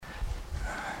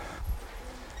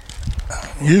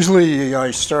Usually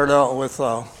I start out with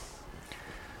a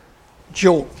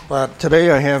joke, but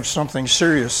today I have something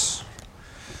serious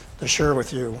to share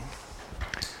with you.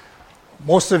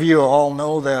 Most of you all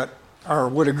know that, or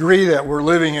would agree that we're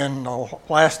living in the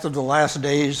last of the last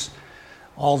days.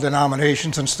 All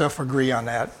denominations and stuff agree on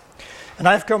that. And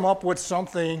I've come up with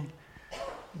something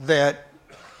that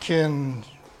can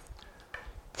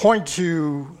point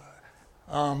to,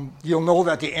 you'll know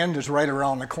that the end is right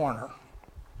around the corner.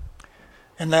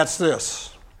 And that's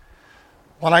this.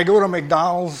 When I go to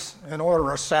McDonald's and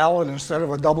order a salad instead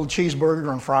of a double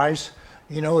cheeseburger and fries,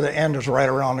 you know the end is right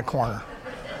around the corner.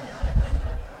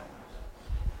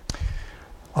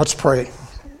 Let's pray.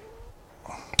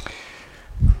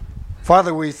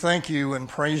 Father, we thank you and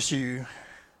praise you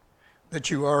that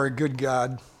you are a good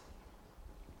God.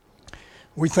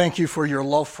 We thank you for your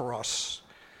love for us.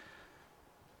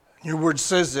 Your word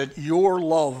says that your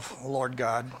love, Lord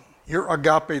God, your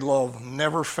agape love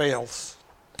never fails.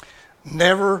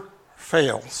 Never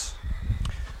fails.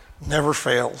 Never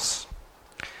fails.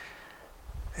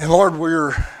 And Lord,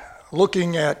 we're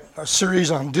looking at a series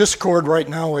on discord right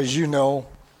now, as you know,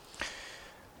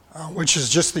 which is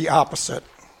just the opposite.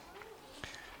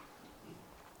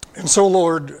 And so,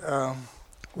 Lord,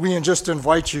 we just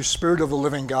invite you, Spirit of the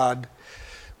living God.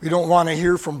 We don't want to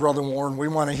hear from Brother Warren. We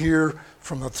want to hear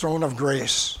from the throne of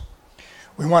grace.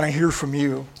 We want to hear from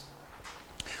you.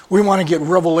 We want to get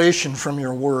revelation from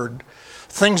your word,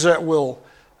 things that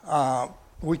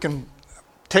we can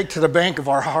take to the bank of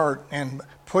our heart and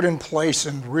put in place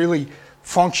and really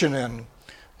function in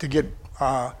to get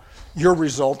your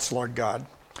results, Lord God.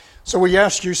 So we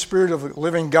ask you, Spirit of the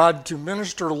living God, to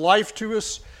minister life to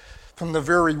us from the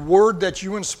very word that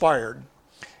you inspired.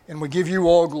 And we give you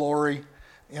all glory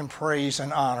and praise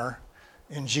and honor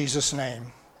in Jesus'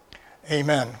 name.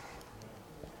 Amen.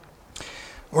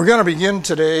 We're going to begin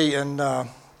today in the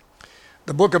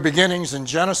book of beginnings in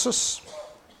Genesis.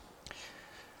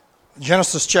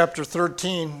 Genesis chapter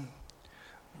 13,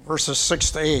 verses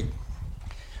 6 to 8.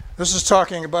 This is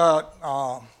talking about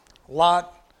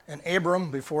Lot and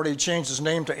Abram before they changed his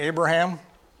name to Abraham.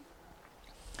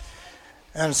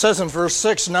 And it says in verse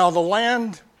 6, "Now the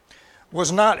land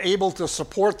was not able to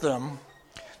support them,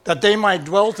 that they might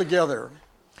dwell together,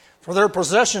 for their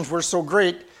possessions were so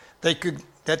great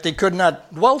that they could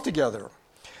not dwell together.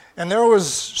 And there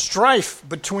was strife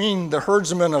between the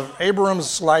herdsmen of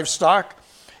Abram's livestock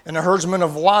and the herdsmen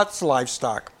of Lot's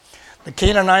livestock. The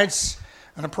Canaanites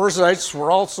and the Perizzites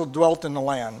were also dwelt in the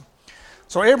land.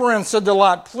 So Abraham said to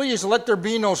Lot, 'Please let there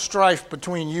be no strife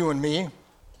between you and me,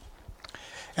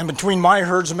 and between my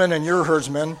herdsmen and your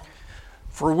herdsmen,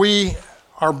 for we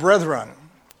are brethren.'"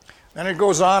 And it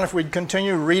goes on, if we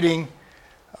continue reading,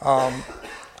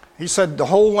 he said, "The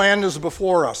whole land is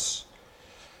before us.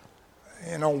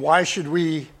 You know, why should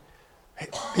we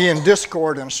be in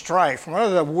discord and strife?" One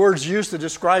of the words used to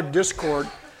describe discord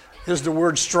is the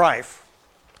word strife.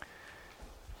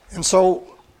 And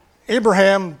so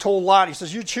Abraham told Lot, he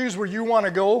says, "You choose where you want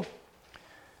to go,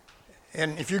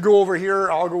 and if you go over here,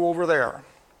 I'll go over there."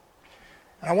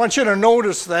 And I want you to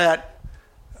notice that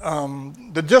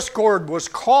the discord was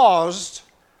caused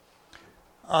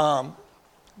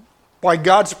by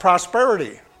God's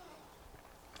prosperity.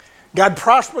 God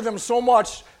prospered them so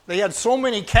much, they had so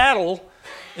many cattle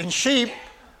and sheep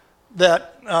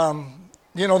that,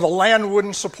 the land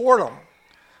wouldn't support them.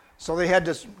 So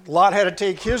Lot had to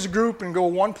take his group and go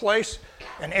one place,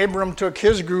 and Abram took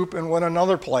his group and went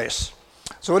another place.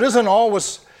 So it isn't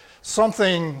always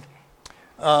something,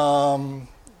 from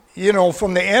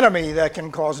the enemy that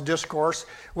can cause discourse.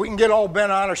 We can get all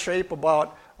bent out of shape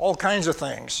about all kinds of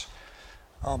things.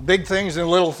 Big things and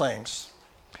little things.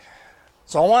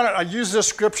 So I use this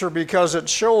scripture because it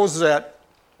shows that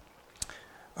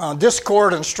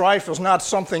discord and strife is not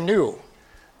something new.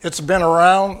 It's been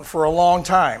around for a long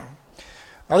time.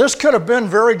 Now this could have been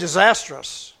very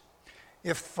disastrous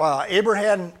if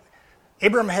Abraham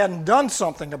hadn't done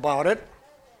something about it.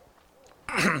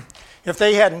 If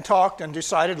they hadn't talked and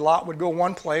decided Lot would go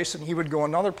one place and he would go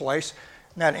another place,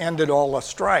 and that ended all the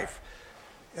strife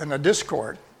and the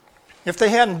discord. If they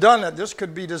hadn't done it, this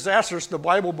could be disastrous. The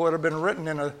Bible would have been written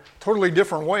in a totally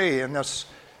different way in this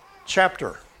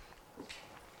chapter.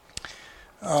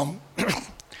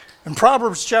 In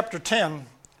Proverbs chapter 10,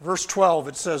 verse 12,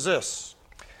 it says this.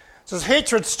 It says,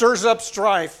 "Hatred stirs up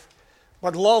strife,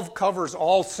 but love covers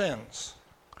all sins."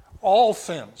 All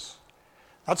sins.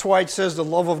 That's why it says the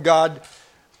love of God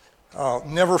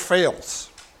never fails.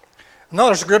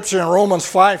 Another scripture in Romans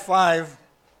 5:5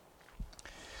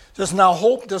 says, "Now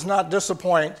hope does not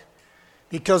disappoint,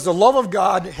 because the love of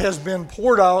God has been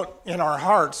poured out in our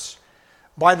hearts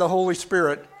by the Holy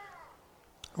Spirit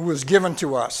who is given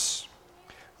to us.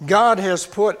 God has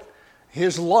put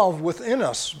His love within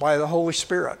us by the Holy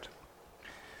Spirit.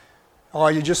 Oh,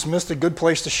 you just missed a good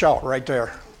place to shout right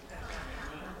there.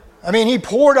 I mean, He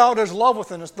poured out His love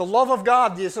within us. The love of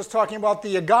God, this is talking about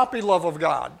the agape love of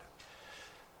God.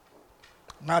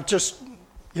 Not just,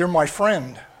 you're my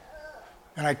friend,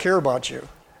 and I care about you.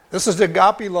 This is the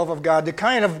agape love of God, the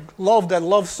kind of love that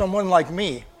loves someone like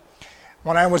me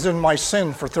when I was in my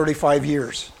sin for 35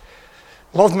 years.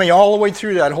 Loved me all the way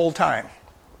through that whole time.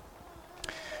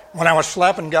 When I was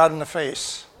slapping God in the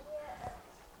face.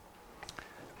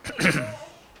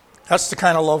 That's the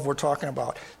kind of love we're talking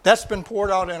about. That's been poured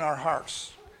out in our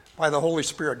hearts by the Holy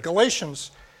Spirit.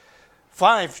 Galatians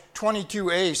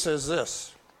 5:22a says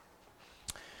this.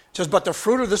 It says, but the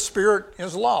fruit of the Spirit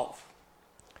is love.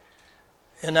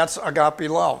 And that's agape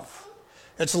love.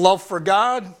 It's love for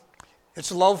God,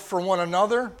 it's love for one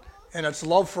another, and it's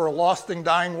love for a lost and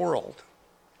dying world.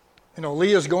 You know,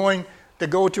 Leah's going to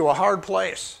go to a hard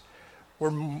place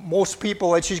where most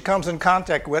people that she comes in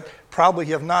contact with probably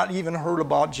have not even heard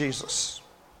about Jesus.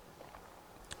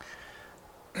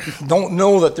 Don't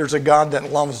know that there's a God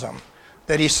that loves them,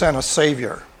 that He sent a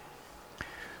Savior.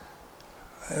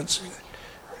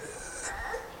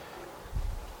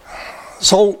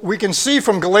 So we can see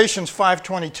from Galatians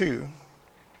 5:22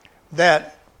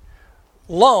 that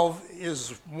love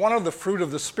is one of the fruit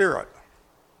of the Spirit.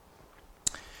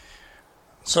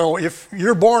 So if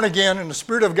you're born again and the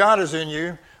Spirit of God is in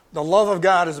you, the love of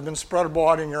God has been spread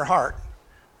abroad in your heart.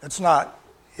 It's not,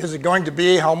 is it going to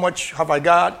be, how much have I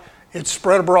got? It's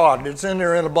spread abroad. It's in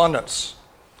there in abundance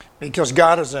because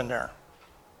God is in there.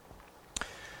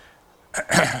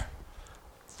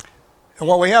 And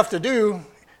what we have to do,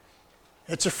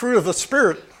 it's a fruit of the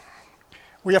Spirit.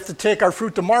 We have to take our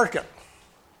fruit to market.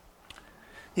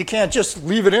 You can't just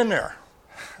leave it in there.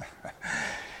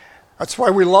 That's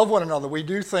why we love one another. We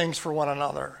do things for one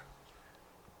another.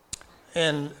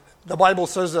 And the Bible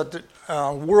says that the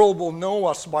world will know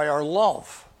us by our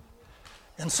love.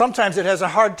 And sometimes it has a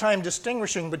hard time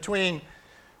distinguishing between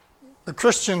the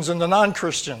Christians and the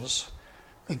non-Christians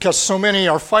because so many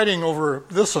are fighting over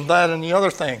this and that and the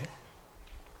other thing.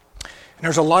 And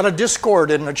there's a lot of discord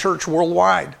in the church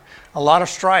worldwide, a lot of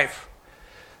strife.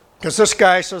 Because this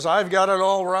guy says, I've got it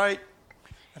all right.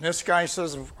 And this guy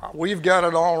says, we've got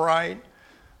it all right.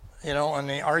 You know, and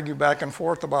they argue back and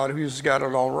forth about who's got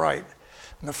it all right.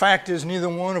 And the fact is, neither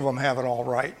one of them have it all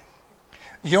right.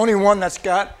 The only one that's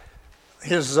got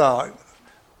his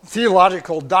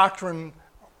theological doctrine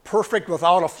perfect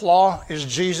without a flaw is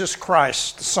Jesus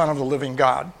Christ, the Son of the living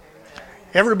God.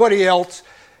 Everybody else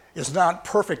is not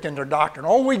perfect in their doctrine.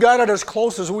 Oh, we got it as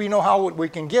close as we know how we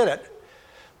can get it.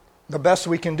 The best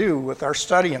we can do with our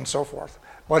study and so forth.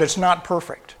 But it's not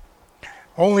perfect.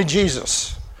 Only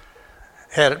Jesus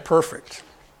had it perfect.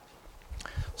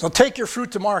 So take your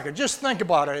fruit to market. Just think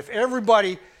about it. If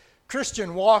everybody,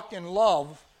 Christian, walked in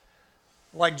love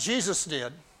like Jesus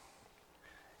did,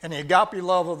 and the agape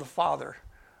love of the Father,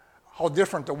 how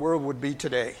different the world would be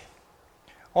today.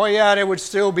 Oh yeah, there would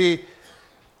still be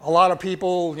a lot of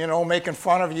people, you know, making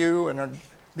fun of you, and there'd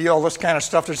be all this kind of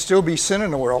stuff. There'd still be sin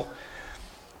in the world.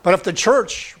 But if the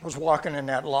church was walking in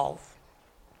that love,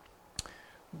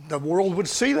 the world would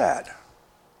see that.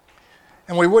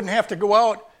 And we wouldn't have to go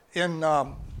out and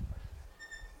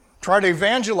try to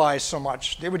evangelize so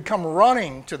much. They would come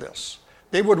running to this.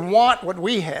 They would want what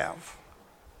we have.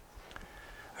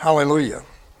 Hallelujah.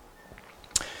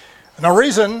 And the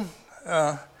reason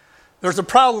there's a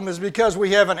problem is because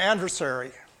we have an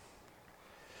adversary.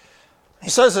 He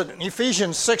says it in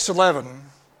Ephesians 6:11.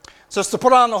 It says to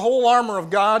put on the whole armor of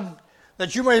God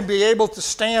that you may be able to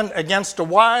stand against the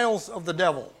wiles of the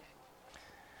devil.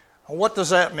 Well, what does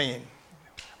that mean?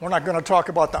 We're not going to talk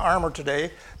about the armor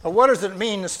today, but what does it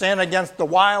mean to stand against the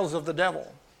wiles of the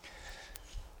devil?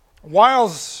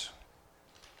 Wiles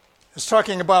is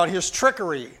talking about his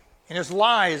trickery and his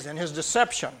lies and his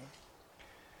deception.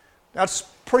 That's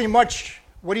pretty much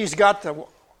what he's got to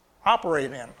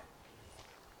operate in.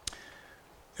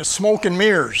 It's smoke and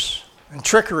mirrors and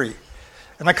trickery.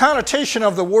 And the connotation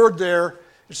of the word there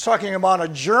is talking about a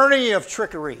journey of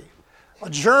trickery, a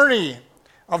journey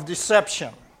of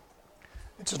deception.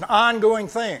 It's an ongoing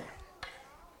thing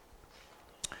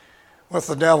with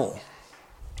the devil.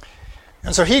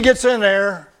 And so he gets in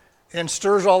there and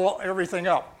stirs everything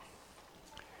up.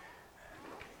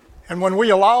 And when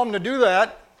we allow him to do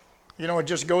that, you know, it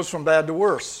just goes from bad to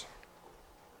worse.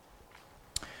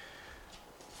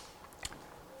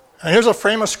 And here's a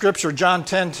famous scripture, John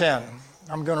 10:10.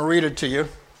 I'm going to read it to you.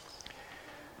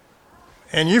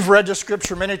 And you've read this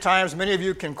scripture many times. Many of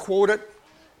you can quote it.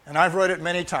 and I've read it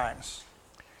many times.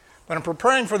 But in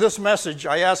preparing for this message,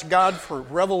 I asked God for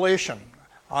revelation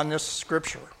on this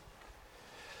scripture.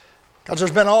 Because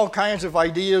there's been all kinds of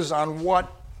ideas on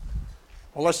what.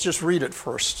 Well, let's just read it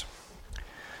first.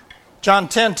 John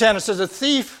 10:10, it says, "A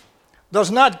thief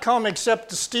does not come except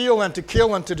to steal and to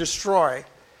kill and to destroy.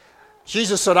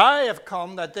 Jesus said, I have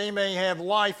come that they may have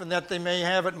life and that they may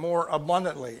have it more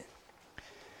abundantly."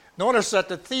 Notice that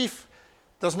the thief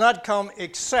does not come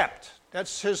except.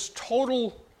 That's his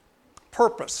total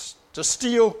purpose, to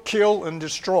steal, kill, and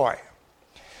destroy.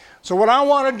 So what I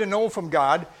wanted to know from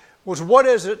God was, what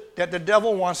is it that the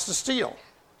devil wants to steal?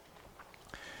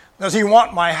 Does he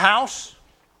want my house?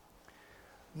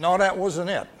 No, that wasn't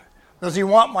it. Does he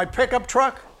want my pickup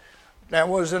truck? That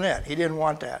wasn't it. He didn't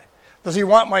want that. Does he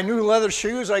want my new leather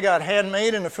shoes I got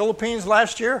handmade in the Philippines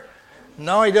last year?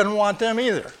 No, he didn't want them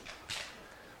either.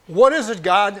 What is it,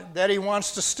 God, that he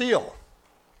wants to steal?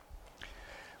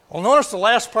 Well, notice the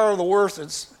last part of the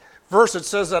verse. It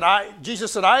says that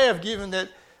Jesus said, I have given it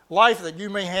life that you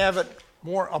may have it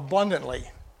more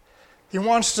abundantly. He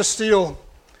wants to steal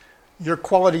your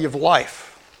quality of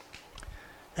life.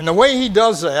 And the way he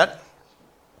does that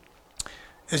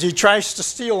is he tries to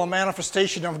steal a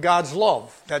manifestation of God's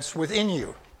love that's within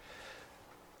you.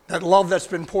 That love that's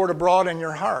been poured abroad in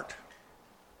your heart.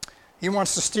 He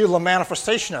wants to steal the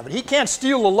manifestation of it. He can't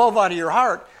steal the love out of your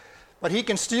heart, but he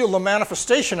can steal the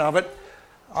manifestation of it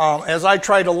as I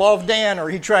try to love Dan or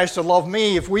he tries to love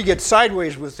me if we get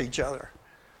sideways with each other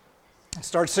and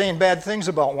start saying bad things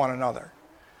about one another.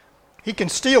 He can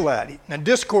steal that. And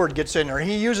discord gets in there.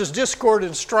 He uses discord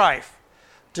and strife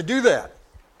to do that.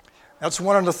 That's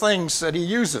one of the things that he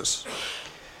uses.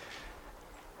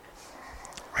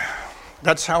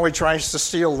 That's how he tries to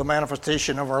steal the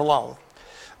manifestation of our love.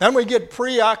 Then we get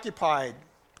preoccupied.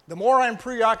 The more I'm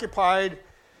preoccupied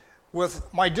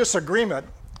with my disagreement,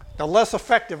 the less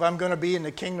effective I'm going to be in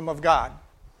the kingdom of God.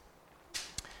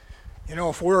 You know,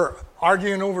 if we're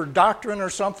arguing over doctrine or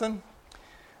something,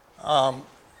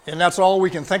 and that's all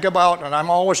we can think about, and I'm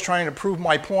always trying to prove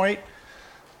my point,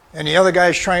 and the other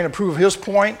guy's trying to prove his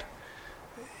point,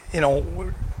 you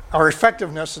know, our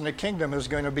effectiveness in the kingdom is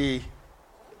going to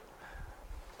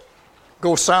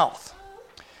go south.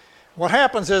 What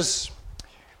happens is,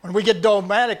 when we get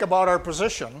dogmatic about our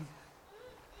position,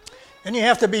 and you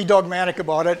have to be dogmatic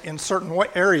about it in certain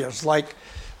areas, like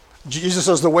Jesus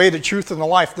is the way, the truth, and the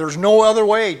life. There's no other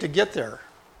way to get there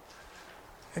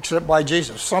except by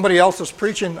Jesus. Somebody else is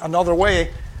preaching another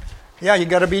way. Yeah, you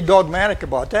got to be dogmatic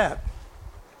about that.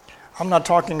 I'm not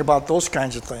talking about those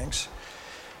kinds of things.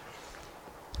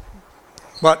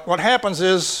 But what happens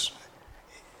is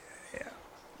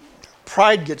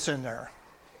pride gets in there.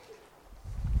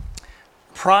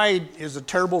 Pride is a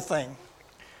terrible thing.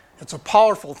 It's a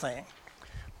powerful thing.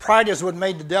 Pride is what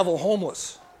made the devil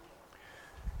homeless.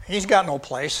 He's got no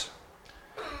place.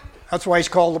 That's why he's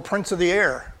called the Prince of the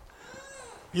Air.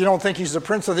 You don't think he's the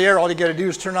Prince of the Air, all you got to do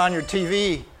is turn on your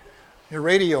TV, your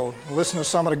radio, and listen to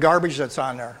some of the garbage that's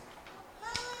on there.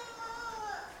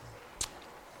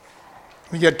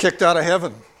 We get kicked out of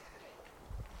heaven.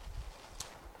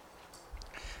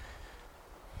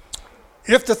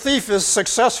 If the thief is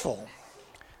successful,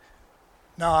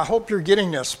 now I hope you're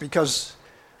getting this, because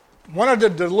one of the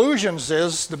delusions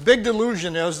is, the big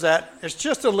delusion is that it's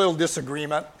just a little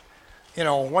disagreement. You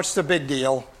know, what's the big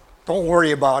deal? Don't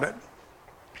worry about it.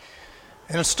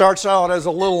 And it starts out as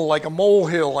a little, like a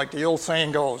molehill, like the old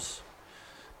saying goes.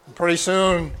 And pretty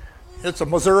soon, it's a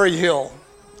Missouri hill.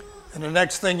 And the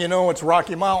next thing you know, it's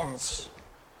Rocky Mountains.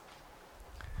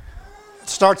 It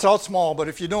starts out small, but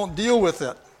if you don't deal with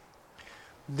it,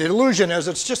 the illusion is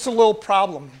it's just a little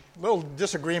problem, a little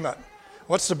disagreement.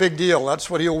 What's the big deal? That's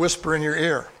what he'll whisper in your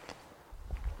ear.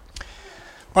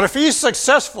 But if he's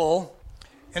successful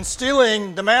in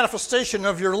stealing the manifestation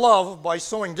of your love by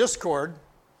sowing discord,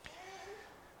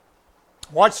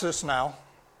 watch this now,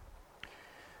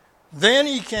 then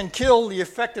he can kill the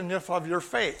effectiveness of your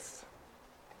faith.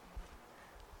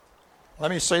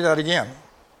 Let me say that again.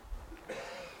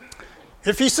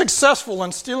 If he's successful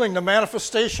in stealing the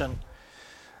manifestation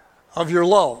of your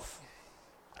love,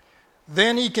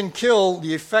 then he can kill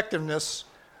the effectiveness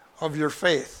of your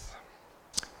faith.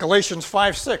 Galatians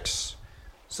 5:6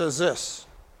 says this.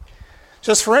 It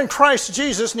says, "For in Christ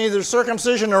Jesus neither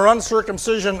circumcision nor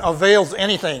uncircumcision avails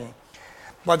anything,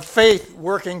 but faith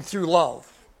working through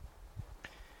love."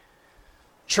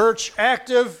 Church,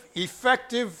 active,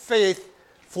 effective faith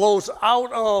flows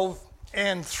out of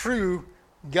and through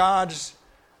God's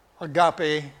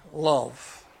agape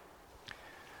love.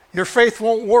 Your faith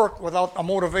won't work without a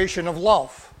motivation of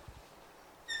love.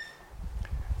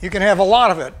 You can have a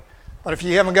lot of it, But if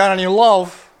you haven't got any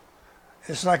love,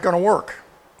 it's not going to work.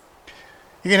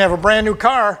 You can have a brand new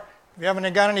car. If you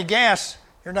haven't got any gas,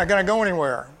 you're not going to go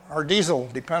anywhere. Or diesel,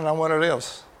 depending on what it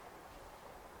is.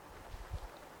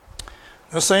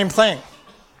 The same thing.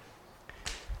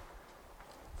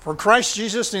 For Christ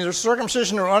Jesus, neither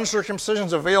circumcision nor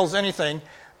uncircumcision avails anything,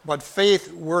 but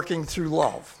faith working through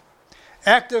love.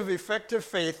 Active, effective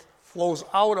faith flows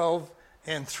out of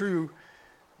and through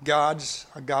God's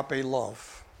agape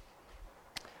love.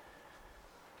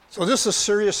 So this is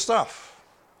serious stuff.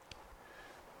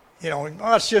 You know,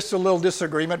 it's just a little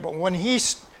disagreement, but when he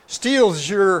steals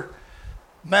your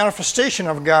manifestation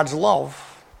of God's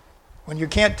love, when you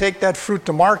can't take that fruit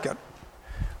to market,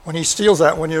 when he steals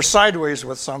that, when you're sideways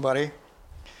with somebody,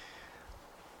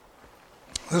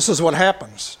 this is what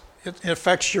happens. It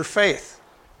affects your faith.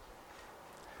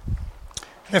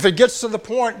 And if it gets to the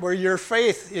point where your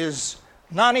faith is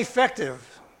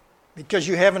non-effective because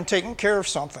you haven't taken care of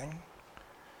something,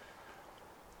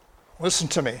 listen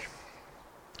to me.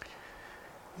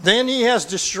 Then he has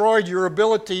destroyed your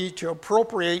ability to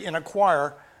appropriate and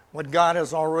acquire what God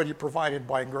has already provided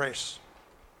by grace.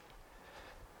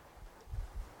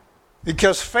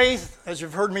 Because faith, as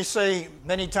you've heard me say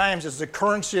many times, is the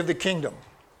currency of the kingdom.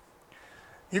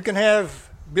 You can have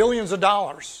billions of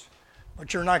dollars,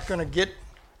 but you're not going to get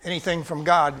anything from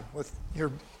God with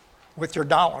your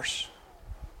dollars.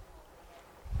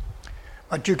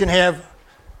 But you can have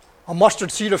a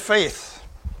mustard seed of faith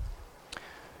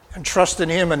and trust in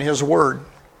him and his word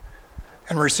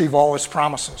and receive all his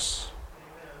promises.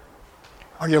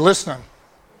 Are you listening?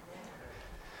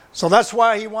 So that's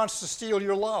why he wants to steal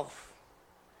your love.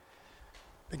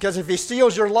 Because if he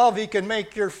steals your love, he can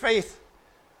make your faith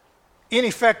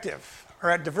ineffective, or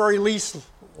at the very least,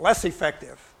 less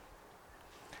effective.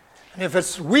 And if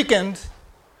it's weakened,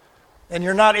 and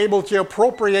you're not able to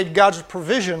appropriate God's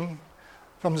provision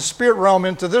from the spirit realm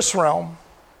into this realm,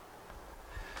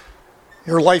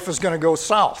 your life is going to go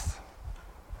south.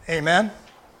 Amen?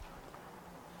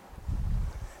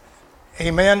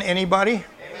 Amen, anybody?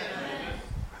 Amen.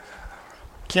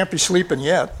 Can't be sleeping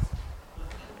yet.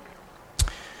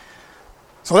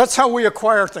 So that's how we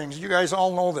acquire things. You guys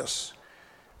all know this.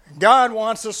 God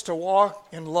wants us to walk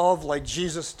in love like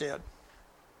Jesus did.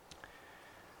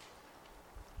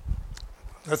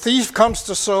 The thief comes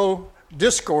to sow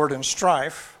discord and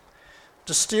strife,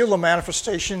 to steal the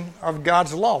manifestation of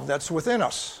God's love that's within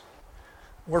us.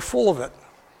 We're full of it.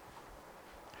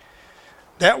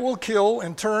 That will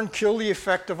in turn kill the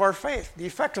effect of our faith, the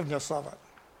effectiveness of it,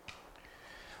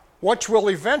 which will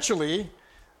eventually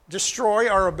destroy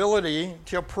our ability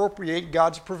to appropriate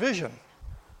God's provision.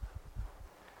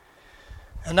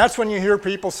 And that's when you hear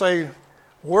people say,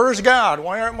 "Where's God?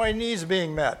 Why aren't my needs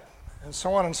being met?" And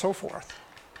so on and so forth.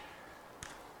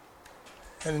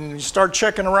 And you start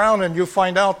checking around and you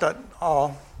find out that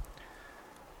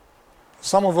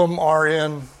some of them are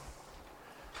in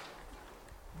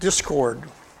discord.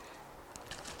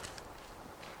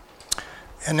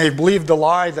 And they believe the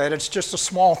lie that it's just a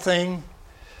small thing.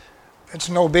 It's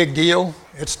no big deal.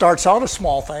 It starts out a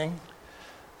small thing,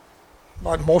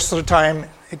 but most of the time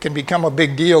it can become a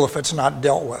big deal if it's not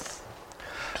dealt with.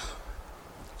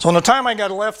 So in the time I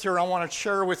got left here, I want to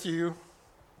share with you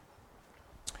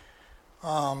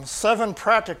 7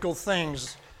 practical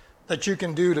things that you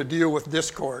can do to deal with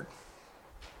discord.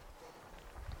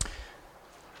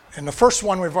 And the first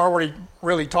one we've already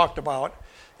really talked about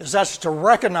is that's to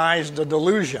recognize the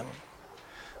delusion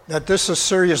that this is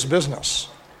serious business.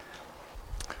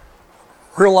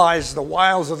 Realize the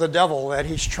wiles of the devil, that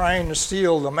he's trying to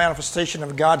steal the manifestation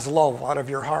of God's love out of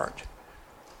your heart.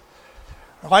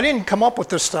 Now, I didn't come up with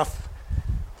this stuff.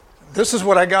 This is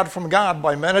what I got from God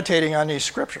by meditating on these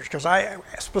scriptures, because I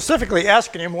specifically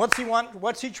asking him, what's he want?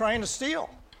 What's he trying to steal?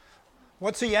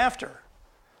 What's he after?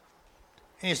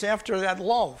 And he's after that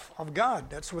love of God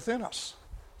that's within us,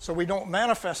 so we don't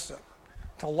manifest it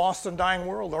to a lost and dying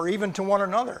world, or even to one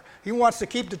another. He wants to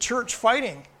keep the church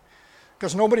fighting,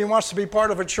 because nobody wants to be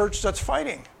part of a church that's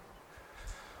fighting.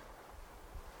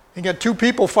 You get 2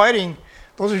 people fighting.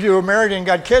 Those of you who are married and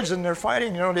got kids and they're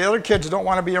fighting, the other kids don't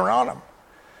want to be around them.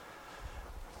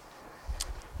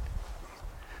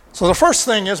 So the first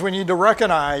thing is we need to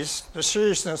recognize the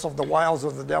seriousness of the wiles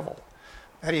of the devil,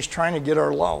 that he's trying to get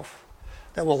our love,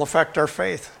 that will affect our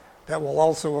faith, that will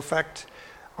also affect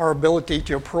our ability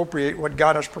to appropriate what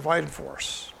God has provided for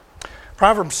us.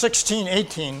 Proverbs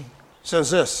 16:18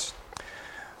 says this. It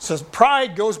says,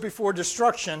 "Pride goes before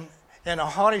destruction, and a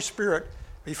haughty spirit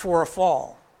before a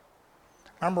fall."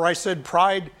 Remember I said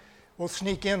pride will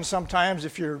sneak in sometimes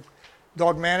if you're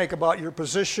dogmatic about your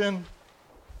position.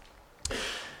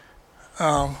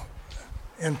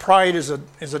 And pride is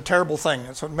a terrible thing.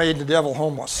 It's what made the devil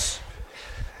homeless.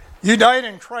 You died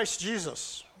in Christ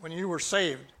Jesus when you were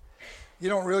saved. You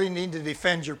don't really need to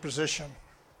defend your position.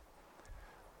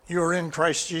 You are in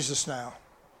Christ Jesus now.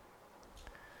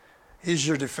 He's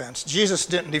your defense. Jesus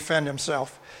didn't defend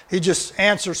himself. He just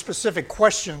answered specific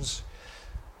questions.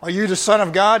 Are you the Son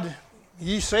of God?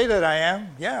 You say that I am.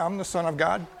 Yeah, I'm the Son of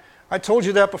God. I told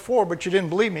you that before, but you didn't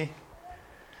believe me.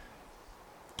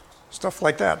 Stuff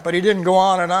like that. But he didn't go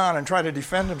on and try to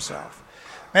defend himself.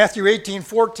 Matthew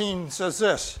 18:14 says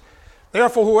this,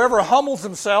 therefore whoever humbles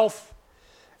himself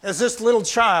as this little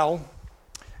child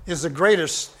is the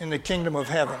greatest in the kingdom of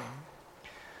heaven.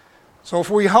 So if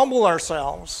we humble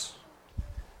ourselves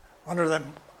under the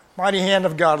mighty hand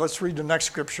of God, let's read the next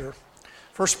scripture.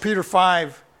 1 Peter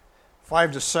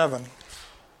 5:5-7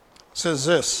 says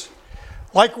this,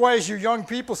 likewise you young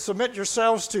people submit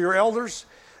yourselves to your elders.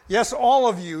 Yes, all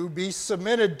of you be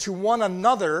submitted to one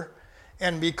another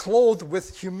and be clothed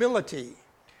with humility.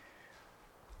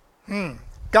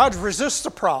 God resists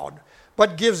the proud,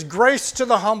 but gives grace to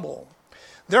the humble.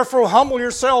 Therefore humble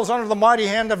yourselves under the mighty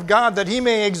hand of God, that he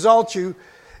may exalt you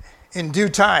in due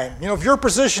time. You know, if your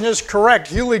position is correct,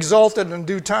 he'll exalt it in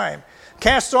due time.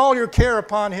 Cast all your care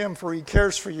upon him, for he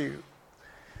cares for you.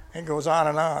 It goes on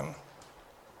and on.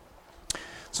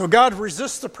 So God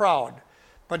resists the proud,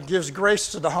 but gives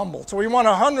grace to the humble. So we want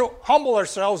to humble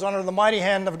ourselves under the mighty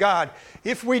hand of God.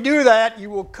 If we do that, you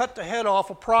will cut the head off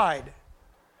of pride.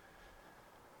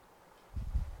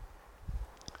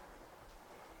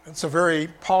 It's a very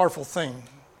powerful thing.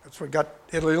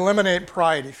 It'll eliminate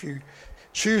pride if you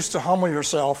choose to humble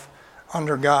yourself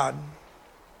under God.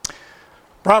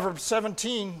 Proverbs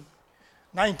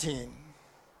 17:19.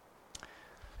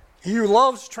 He who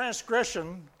loves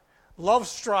transgression loves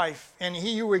strife, and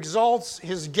he who exalts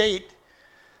his gate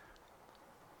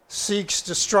seeks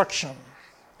destruction.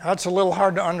 That's a little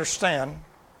hard to understand.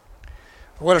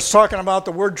 What it's talking about,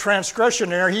 the word transgression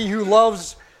there, he who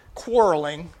loves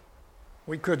quarreling,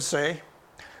 we could say,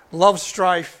 loves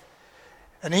strife,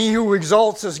 and he who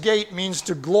exalts his gate means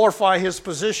to glorify his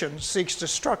position, seeks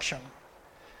destruction.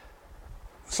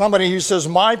 Somebody who says,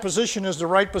 my position is the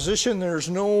right position, there's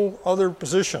no other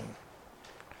position.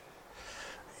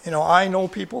 You know, I know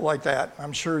people like that.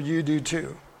 I'm sure you do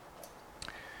too.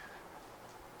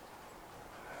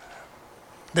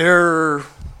 Their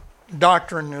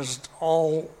doctrine is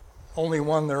only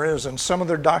one there is, and some of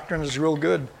their doctrine is real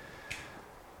good,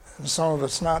 and some of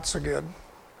it's not so good.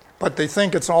 But they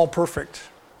think it's all perfect,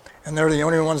 and they're the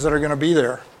only ones that are going to be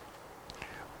there.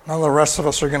 None of the rest of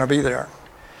us are going to be there.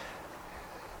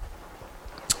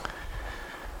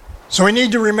 So we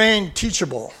need to remain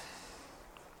teachable.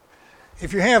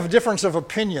 If you have a difference of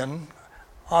opinion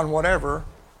on whatever,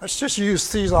 let's just use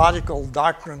theological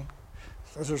doctrine,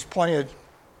 because there's plenty of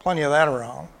that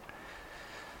around.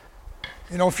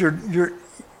 You know, if you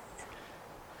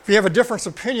have a difference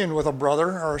of opinion with a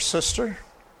brother or a sister,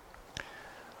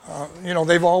 you know,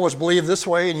 they've always believed this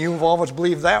way and you've always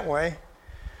believed that way.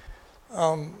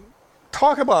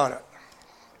 Talk about it.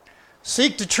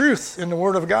 Seek the truth in the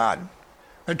Word of God.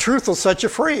 The truth will set you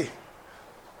free.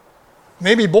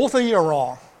 Maybe both of you are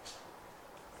wrong,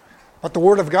 but the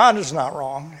Word of God is not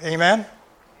wrong. Amen? Amen.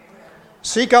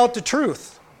 Seek out the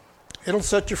truth. It'll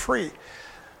set you free.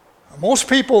 Most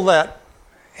people that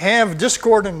have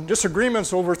discord and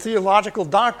disagreements over theological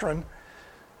doctrine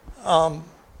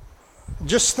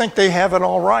just think they have it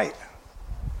all right.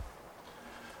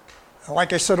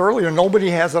 Like I said earlier, nobody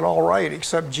has it all right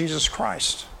except Jesus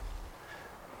Christ.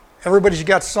 Everybody's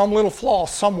got some little flaw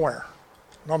somewhere,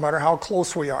 no matter how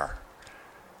close we are.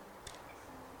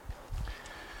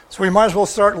 So we might as well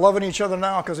start loving each other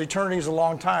now, because eternity is a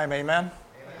long time. Amen?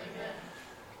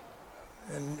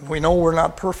 Amen? And we know we're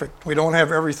not perfect. We don't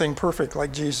have everything perfect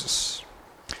like Jesus.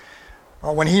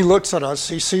 But when he looks at us,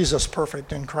 he sees us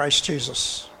perfect in Christ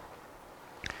Jesus.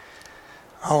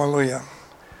 Hallelujah.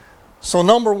 So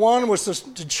number one was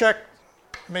to check,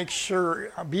 make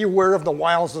sure, be aware of the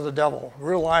wiles of the devil.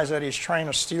 Realize that he's trying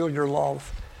to steal your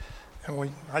love.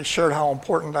 And I shared how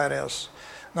important that is.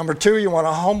 Number two, you want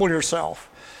to humble yourself.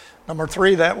 Number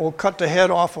three, that will cut the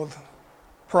head off of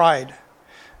pride.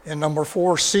 And number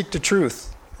four, seek the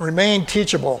truth. Remain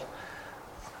teachable.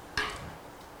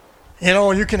 You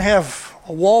know, you can have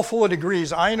a wall full of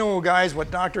degrees. I know guys with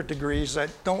doctorate degrees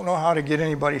that don't know how to get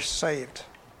anybody saved.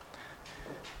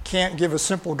 Can't give a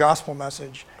simple gospel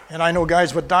message. And I know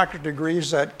guys with doctorate degrees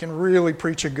that can really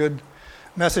preach a good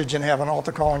message and have an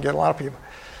altar call and get a lot of people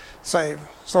saved.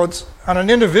 So it's on an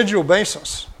individual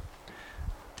basis.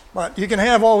 But you can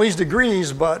have all these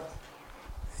degrees, but,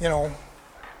 you know,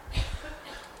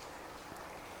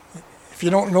 if if you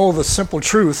don't know the simple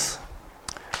truth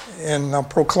and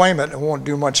proclaim it, it won't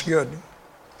do much good.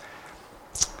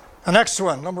 The next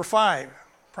one, number 5,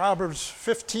 Proverbs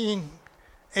 15:18.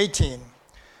 It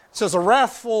says, a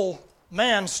wrathful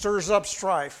man stirs up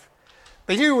strife,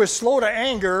 but he who is slow to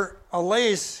anger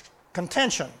allays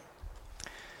contention.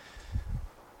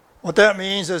 What that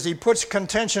means is he puts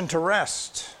contention to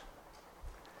rest.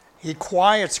 He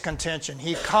quiets contention.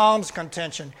 He calms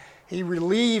contention. He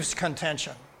relieves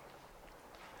contention.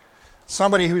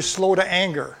 Somebody who's slow to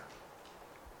anger.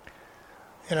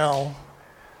 You know,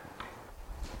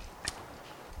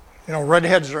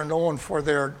 redheads are known for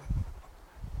their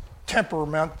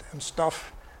temperament and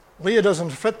stuff. Leah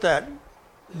doesn't fit that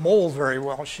mold very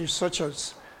well. She's such a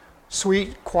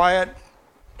sweet, quiet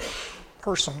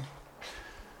person.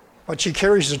 But she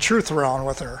carries the truth around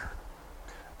with her.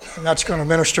 And that's going to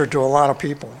minister to a lot of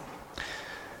people.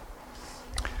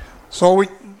 So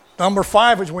number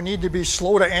 5 is we need to be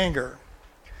slow to anger.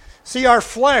 See, our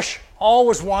flesh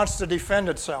always wants to defend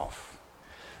itself.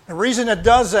 The reason it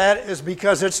does that is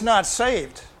because it's not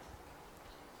saved.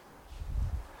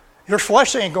 Your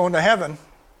flesh ain't going to heaven.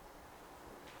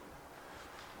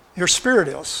 Your spirit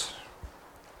is.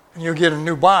 And you'll get a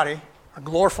new body, a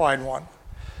glorified one.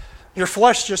 Your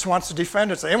flesh just wants to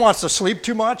defend itself. It wants to sleep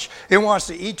too much. It wants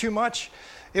to eat too much.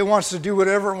 It wants to do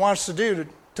whatever it wants to do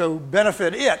to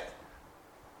benefit it.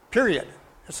 Period.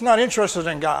 It's not interested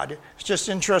in God. It's just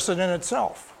interested in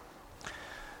itself.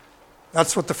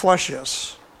 That's what the flesh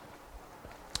is.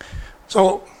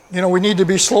 So, we need to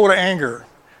be slow to anger.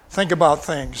 Think about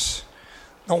things.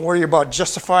 Don't worry about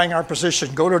justifying our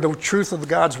position. Go to the truth of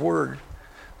God's word.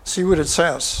 See what it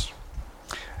says.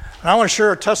 And I want to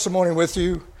share a testimony with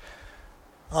you.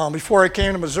 Before I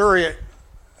came to Missouri,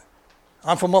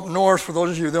 I'm from up north, for those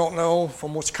of you who don't know,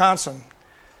 from Wisconsin.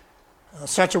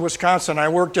 Central Wisconsin. I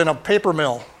worked in a paper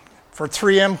mill for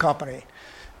 3M Company.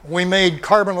 We made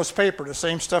carbonless paper, the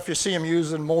same stuff you see them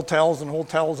use in motels and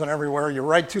hotels and everywhere. You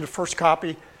write to the first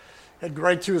copy. I'd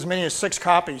write to as many as 6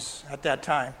 copies at that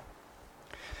time.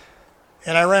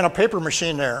 And I ran a paper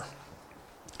machine there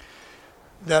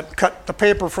that cut the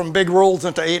paper from big rolls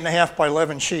into 8.5 by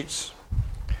 11 sheets.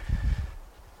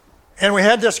 And we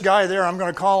had this guy there, I'm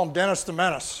going to call him Dennis the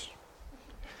Menace,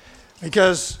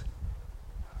 because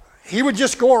he would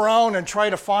just go around and try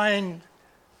to find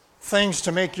things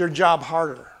to make your job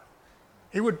harder.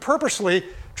 He would purposely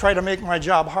try to make my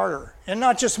job harder. And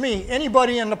not just me,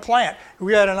 anybody in the plant who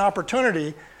had an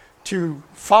opportunity to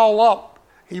foul up,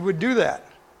 he would do that.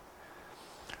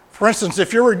 For instance,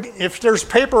 if there's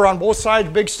paper on both sides,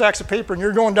 big stacks of paper, and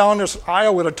you're going down this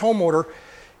aisle with a tow motor,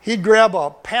 he'd grab a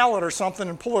pallet or something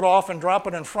and pull it off and drop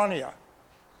it in front of you.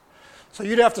 So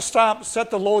you'd have to stop,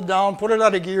 set the load down, put it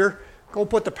out of gear, go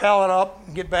put the pallet up,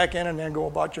 and get back in, and then go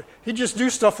about your... He'd just do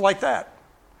stuff like that.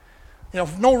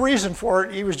 No reason for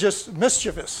it. He was just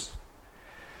mischievous.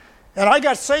 And I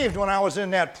got saved when I was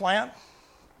in that plant.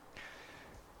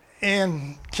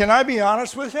 And can I be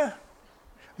honest with you?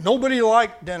 Nobody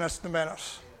liked Dennis the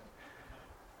Menace,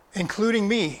 including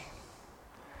me.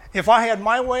 If I had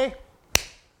my way,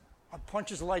 I'd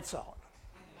punch his lights out.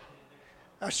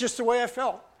 That's just the way I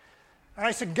felt. And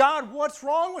I said, God, what's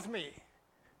wrong with me?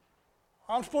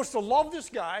 I'm supposed to love this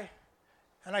guy,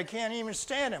 and I can't even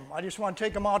stand him. I just want to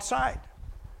take him outside.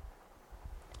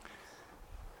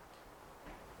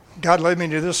 God led me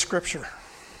to this scripture.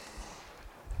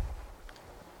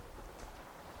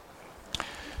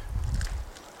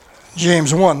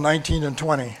 James 1:19 and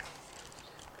 20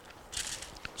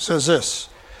 says this.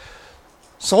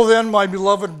 So then, my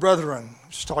beloved brethren,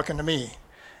 he's talking to me,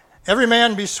 every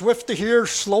man be swift to hear,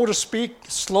 slow to speak,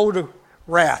 slow to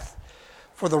wrath.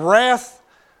 For the wrath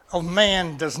of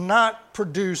man does not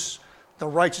produce the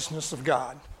righteousness of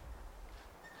God.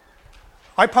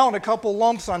 I pound a couple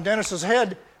lumps on Dennis's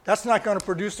head, that's not going to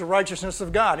produce the righteousness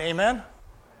of God. Amen?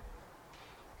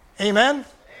 Amen? Amen.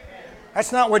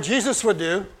 That's not what Jesus would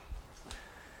do.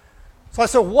 So I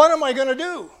said, what am I going to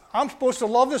do? I'm supposed to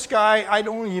love this guy. I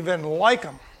don't even like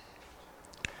him.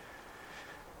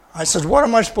 I said, what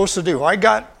am I supposed to do? I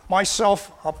got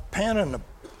myself a pen and a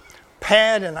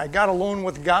pad, and I got alone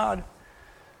with God.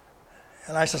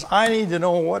 And I says, I need to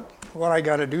know what I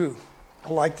got to do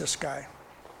to like this guy.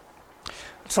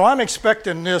 So I'm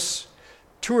expecting this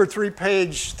 2 or 3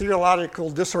 page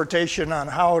theological dissertation on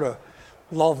how to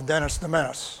love Dennis the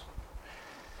Menace.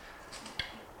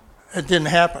 It didn't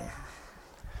happen.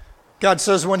 God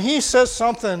says, when he says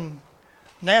something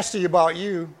nasty about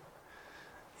you,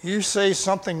 you say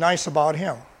something nice about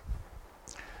him.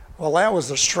 Well, that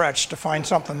was a stretch to find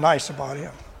something nice about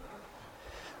him.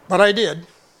 But I did.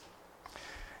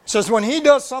 He says, when he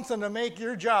does something to make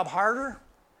your job harder,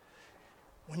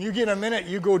 when you get a minute,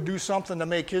 you go do something to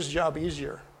make his job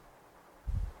easier.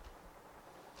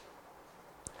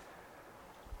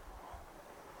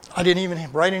 I didn't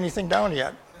even write anything down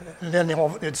yet. And then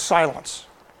it's silence.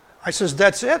 I says,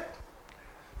 that's it?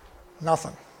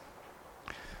 Nothing.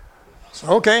 So,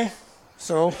 okay.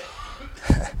 So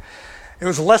it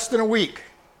was less than a week.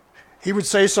 He would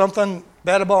say something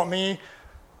bad about me.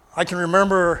 I can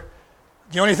remember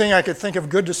the only thing I could think of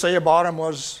good to say about him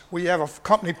was we have a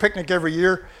company picnic every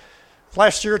year.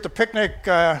 Last year at the picnic,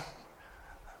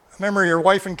 remember your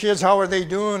wife and kids, how are they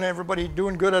doing? Everybody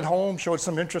doing good at home? Showed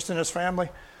some interest in his family.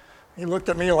 He looked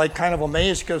at me like kind of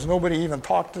amazed because nobody even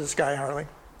talked to this guy hardly.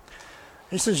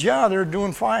 He says, yeah, they're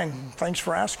doing fine. Thanks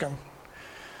for asking.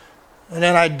 And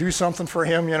then I'd do something for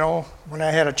him, when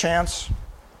I had a chance.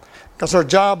 Because our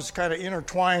jobs kind of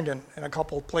intertwined in a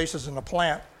couple of places in the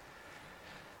plant.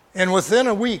 And within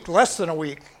a week, less than a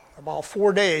week, about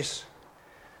 4 days,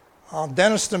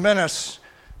 Dennis Dominus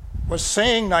was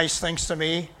saying nice things to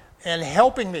me and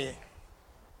helping me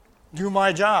do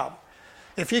my job.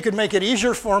 If he could make it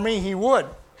easier for me, he would.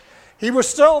 He was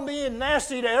still being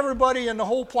nasty to everybody in the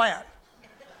whole plant,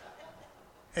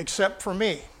 except for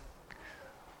me.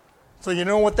 So you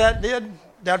know what that did?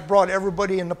 That brought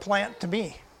everybody in the plant to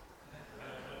me.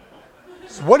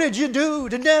 So what did you do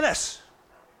to Dennis?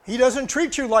 He doesn't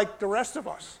treat you like the rest of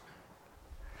us.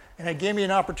 And it gave me an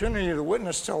opportunity to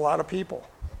witness to a lot of people.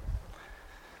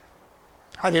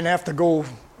 I didn't have to go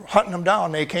hunting them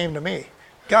down. They came to me.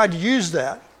 God used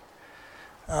that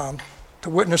to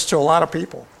witness to a lot of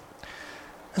people.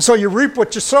 And so you reap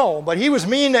what you sow. But he was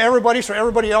mean to everybody, so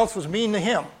everybody else was mean to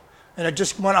him. And it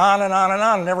just went on and on and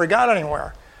on and never got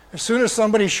anywhere. As soon as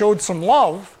somebody showed some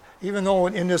love, even though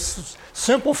in this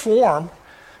simple form,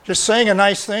 just saying a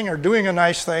nice thing or doing a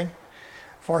nice thing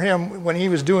for him when he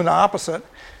was doing the opposite,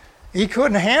 he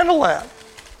couldn't handle that.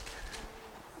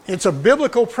 It's a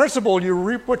biblical principle, you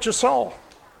reap what you sow.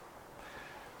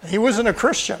 He wasn't a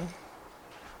Christian,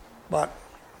 but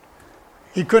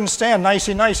he couldn't stand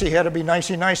nicey-nice. He had to be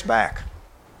nicey-nice back.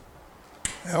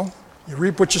 You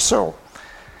reap what you sow.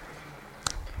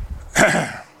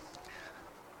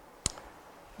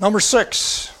 Number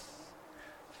 6,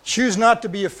 choose not to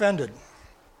be offended.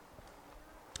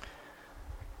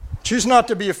 Choose not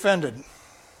to be offended.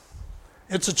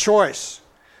 It's a choice.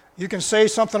 You can say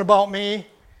something about me,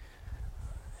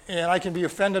 and I can be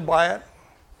offended by it,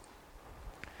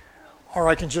 or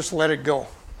I can just let it go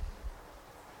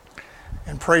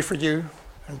and pray for you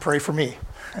and pray for me.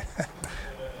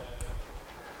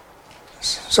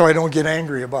 So I don't get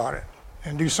angry about it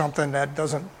and do something that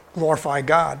doesn't glorify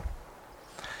God.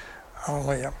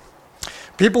 Hallelujah.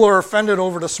 People are offended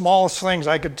over the smallest things.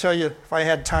 I could tell you if I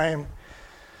had time.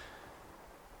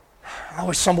 I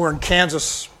was somewhere in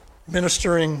Kansas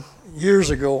ministering years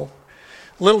ago.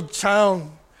 Little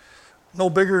town, no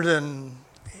bigger than,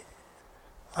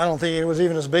 I don't think it was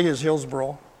even as big as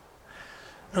Hillsboro.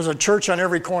 There was a church on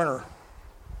every corner.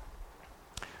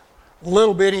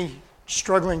 Little bitty,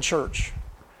 struggling church.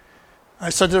 I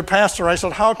said to the pastor, I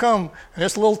said, how come in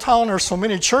this little town there's so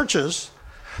many churches?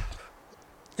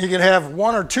 You could have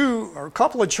one or two or a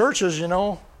couple of churches,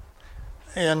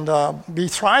 and be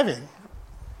thriving.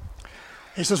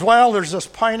 He says, well, there's this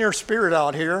pioneer spirit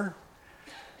out here,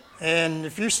 and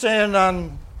if you stand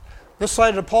on this side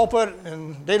of the pulpit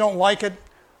and they don't like it,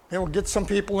 they will get some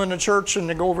people in the church and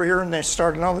they go over here and they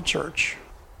start another church.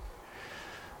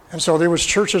 And so there was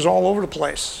churches all over the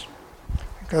place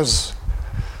because,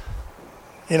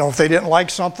 if they didn't like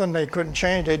something, they couldn't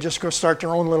change. They'd just go start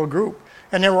their own little group.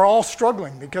 And they were all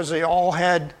struggling because they all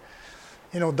had,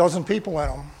 a dozen people in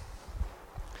them.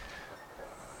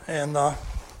 And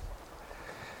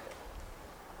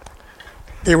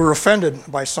they were offended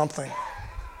by something.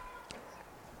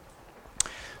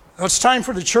 Now it's time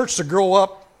for the church to grow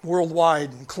up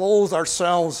worldwide and clothe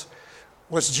ourselves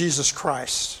with Jesus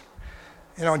Christ.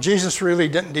 Jesus really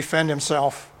didn't defend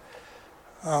himself.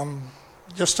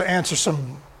 Just to answer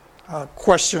some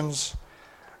questions,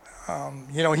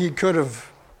 he could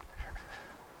have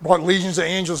brought legions of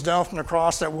angels down from the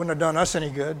cross. That wouldn't have done us any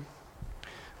good.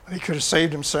 He could have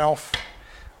saved himself,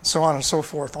 and so on and so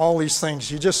forth. All these things.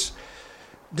 He just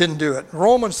didn't do it.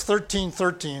 Romans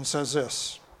 13:13 says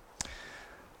this.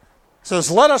 It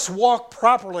says, let us walk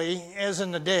properly as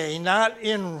in the day, not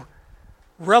in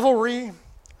revelry,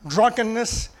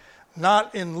 drunkenness,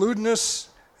 not in lewdness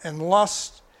and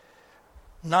lust,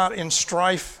 not in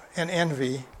strife and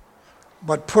envy,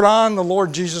 but put on the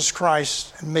Lord Jesus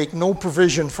Christ and make no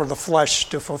provision for the flesh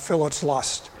to fulfill its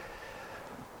lust.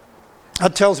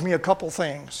 That tells me a couple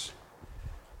things.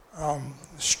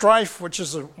 Strife, which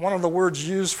is one of the words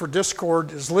used for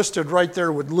discord, is listed right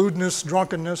there with lewdness,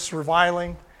 drunkenness,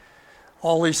 reviling,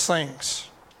 all these things.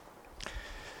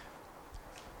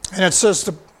 And it says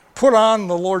to put on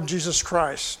the Lord Jesus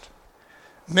Christ,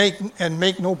 make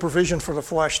no provision for the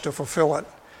flesh to fulfill it.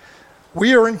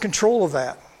 We are in control of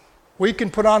that. We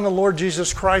can put on the Lord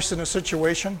Jesus Christ in a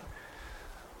situation,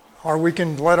 or we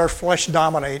can let our flesh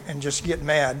dominate and just get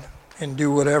mad and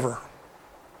do whatever.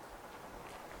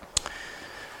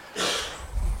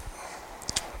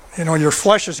 You know, your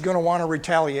flesh is going to want to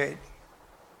retaliate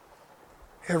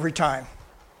every time.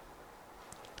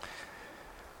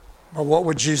 But what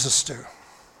would Jesus do?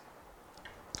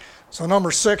 So number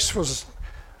 6 was,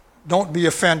 don't be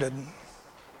offended.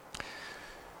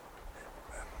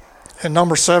 And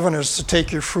number 7 is to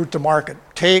take your fruit to market.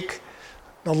 Take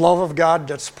the love of God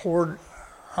that's poured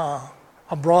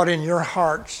abroad in your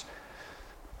hearts,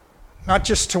 not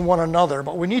just to one another,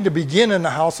 but we need to begin in the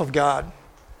house of God.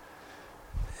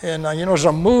 And there's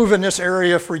a move in this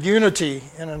area for unity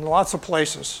and in lots of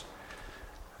places.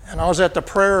 And I was at the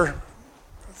prayer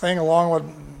thing along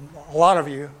with a lot of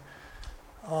you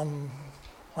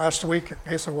last week. I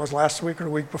guess it was last week or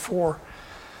the week before.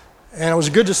 And it was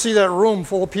good to see that room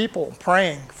full of people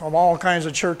praying from all kinds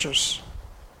of churches.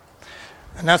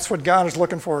 And that's what God is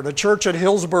looking for. The church at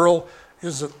Hillsboro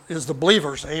is the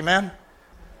believers, amen?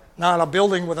 Not a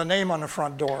building with a name on the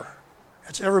front door.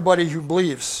 It's everybody who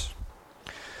believes.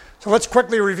 So let's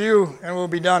quickly review and we'll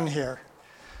be done here.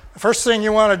 The first thing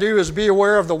you want to do is be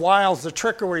aware of the wiles, the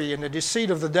trickery, and the deceit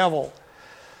of the devil.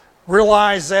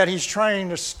 Realize that he's trying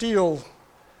to steal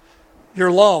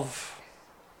your love,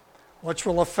 which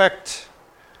will affect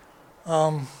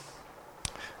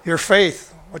your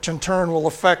faith, which in turn will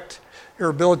affect your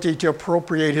ability to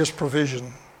appropriate his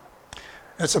provision.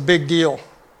 It's a big deal.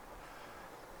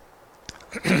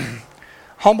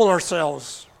 Humble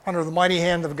ourselves under the mighty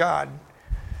hand of God.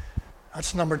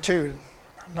 That's number 2.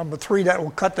 Number 3, that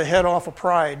will cut the head off of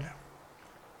pride.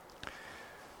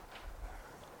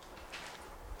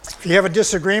 If you have a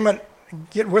disagreement,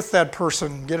 get with that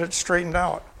person, get it straightened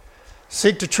out.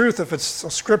 Seek the truth if it's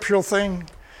a scriptural thing.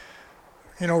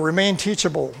 Remain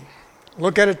teachable.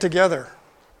 Look at it together.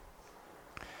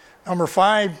 Number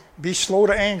 5, be slow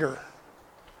to anger.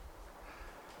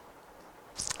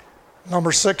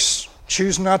 Number 6,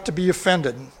 choose not to be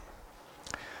offended.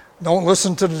 Don't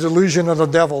listen to the delusion of the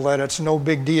devil that it's no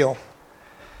big deal.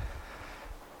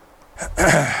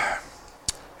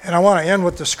 And I want to end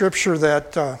with the scripture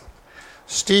that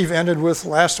Steve ended with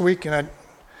last week in that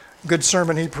good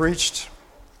sermon he preached.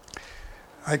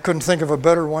 I couldn't think of a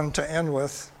better one to end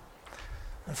with.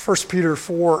 1 Peter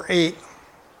 4:8.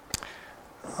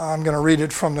 I'm going to read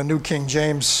it from the New King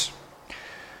James.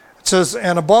 It says,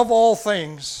 "And above all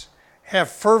things, have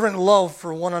fervent love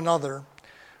for one another,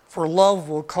 for love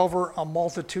will cover a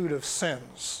multitude of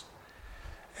sins."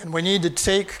 And we need to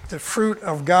take the fruit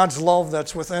of God's love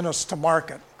that's within us to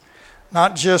market,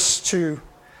 not just to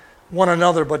one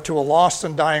another, but to a lost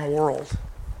and dying world.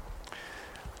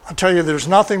 I tell you, there's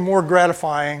nothing more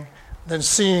gratifying than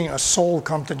seeing a soul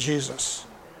come to Jesus.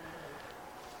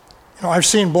 I've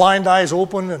seen blind eyes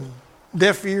open and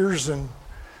deaf ears and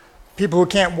people who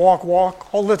can't walk,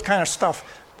 all that kind of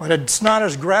stuff. But it's not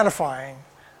as gratifying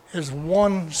as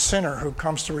one sinner who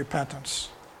comes to repentance.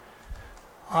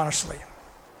 Honestly.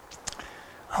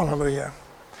 Hallelujah.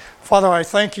 Father, I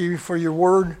thank you for your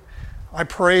word. I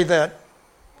pray that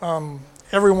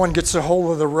everyone gets a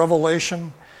hold of the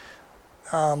revelation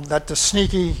that the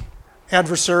sneaky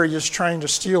adversary is trying to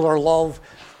steal our love,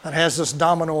 that has this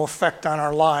domino effect on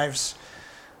our lives.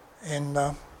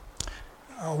 And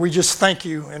we just thank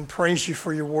you and praise you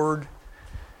for your word.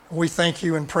 We thank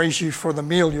you and praise you for the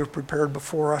meal you've prepared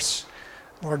before us,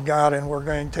 Lord God, and we're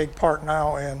going to take part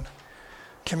now in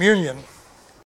communion.